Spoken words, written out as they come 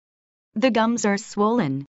The gums are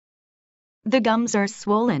swollen. The gums are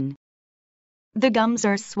swollen. The gums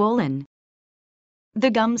are swollen.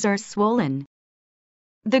 The gums are swollen.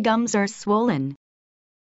 The gums are swollen.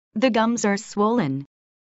 The gums are swollen.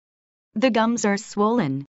 The gums are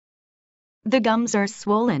swollen. The gums are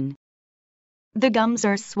swollen. The gums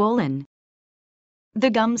are swollen. The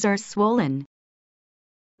gums are swollen.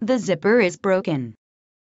 The zipper is broken.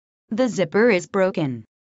 The zipper is broken.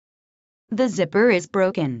 The zipper is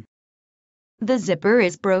broken. The zipper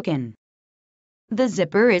is broken. The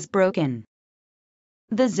zipper is broken.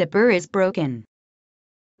 The zipper is broken.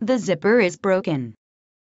 The zipper is broken.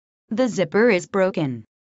 The zipper is broken.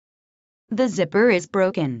 The zipper is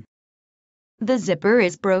broken. The zipper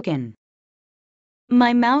is broken.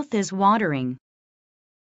 My mouth is watering.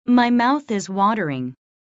 My mouth is watering.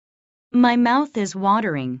 My mouth is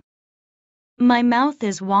watering. My mouth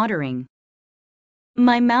is watering.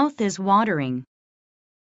 My mouth is watering.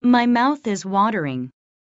 My mouth is watering.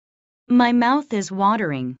 My mouth is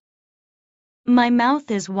watering. My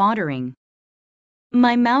mouth is watering.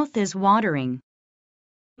 My mouth is watering.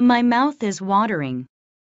 My mouth is watering.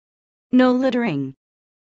 No littering.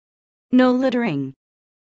 No littering.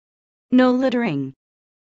 No littering.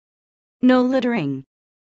 No littering.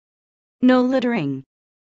 No littering.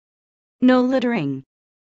 No littering.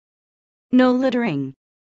 No littering.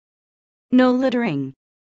 No littering.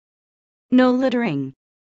 No littering.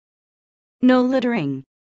 No littering.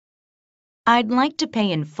 I'd like to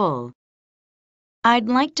pay in full. I'd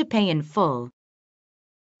like to pay in full.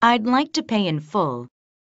 I'd like to pay in full.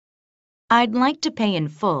 I'd like to pay in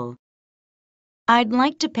full. I'd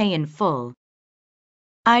like to pay in full.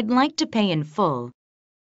 I'd like to pay in full.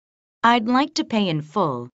 I'd like to pay in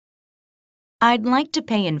full. I'd like to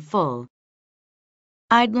pay in full.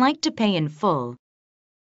 I'd like to pay in full.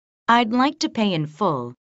 I'd like to pay in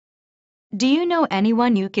full. Do you know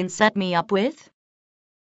anyone you can set me up with?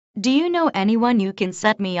 Do you know anyone you can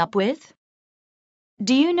set me up with?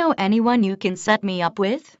 Do you know anyone you can set me up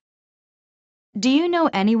with? Do you know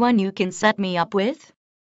anyone you can set me up with?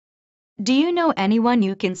 Do you know anyone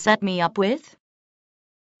you can set me up with?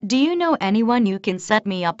 Do you know anyone you can set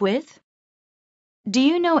me up with? Do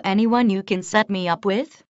you know anyone you can set me up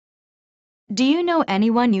with? Do you know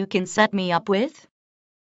anyone you can set me up with?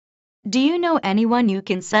 Do you know anyone you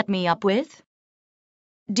can set me up with?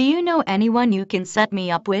 Do you know anyone you can set me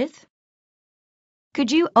up with?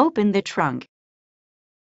 Could you open the trunk?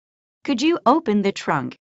 Could you open the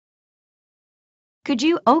trunk? Could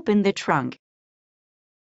you open the trunk?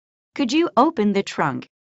 Could you open the trunk?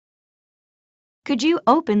 Could you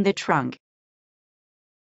open the trunk?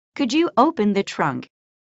 Could you open the trunk?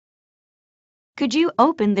 Could you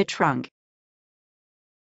open the trunk?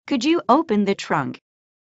 Could you open the trunk?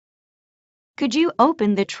 Could you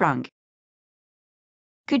open the trunk?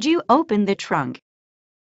 Could you open the trunk?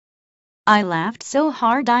 I laughed so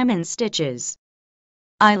hard I'm in stitches.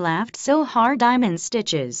 I laughed so hard I'm in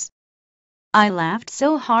stitches. I laughed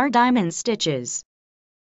so hard I'm in stitches.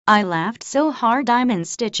 I laughed so hard I'm in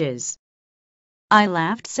stitches. I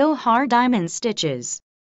laughed so hard I'm in stitches.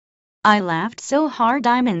 I laughed so hard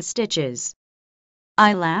I'm in stitches.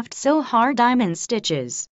 I laughed so hard I'm in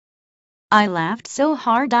stitches. I laughed so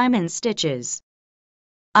hard I'm in stitches.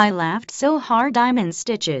 I laughed so hard I'm in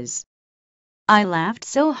stitches. I laughed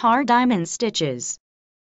so hard I'm in stitches.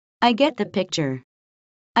 I get the picture.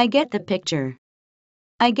 I get the picture.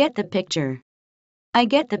 I get the picture.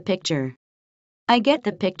 I get the picture. I get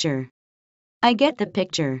the picture. I get the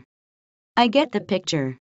picture. I get the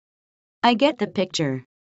picture. I get the picture.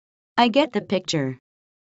 I get the picture.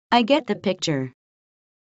 I get the picture.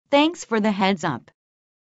 Thanks for the heads up.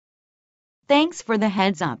 Thanks for the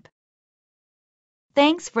heads up.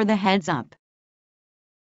 Thanks for the heads up.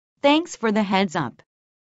 Thanks for the heads up.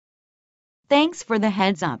 Thanks for the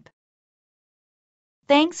heads up.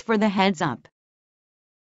 Thanks for the heads up.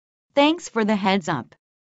 Thanks for the heads up.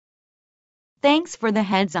 Thanks for the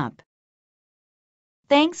heads up.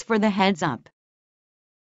 Thanks for the heads up.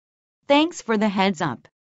 Thanks for the heads up.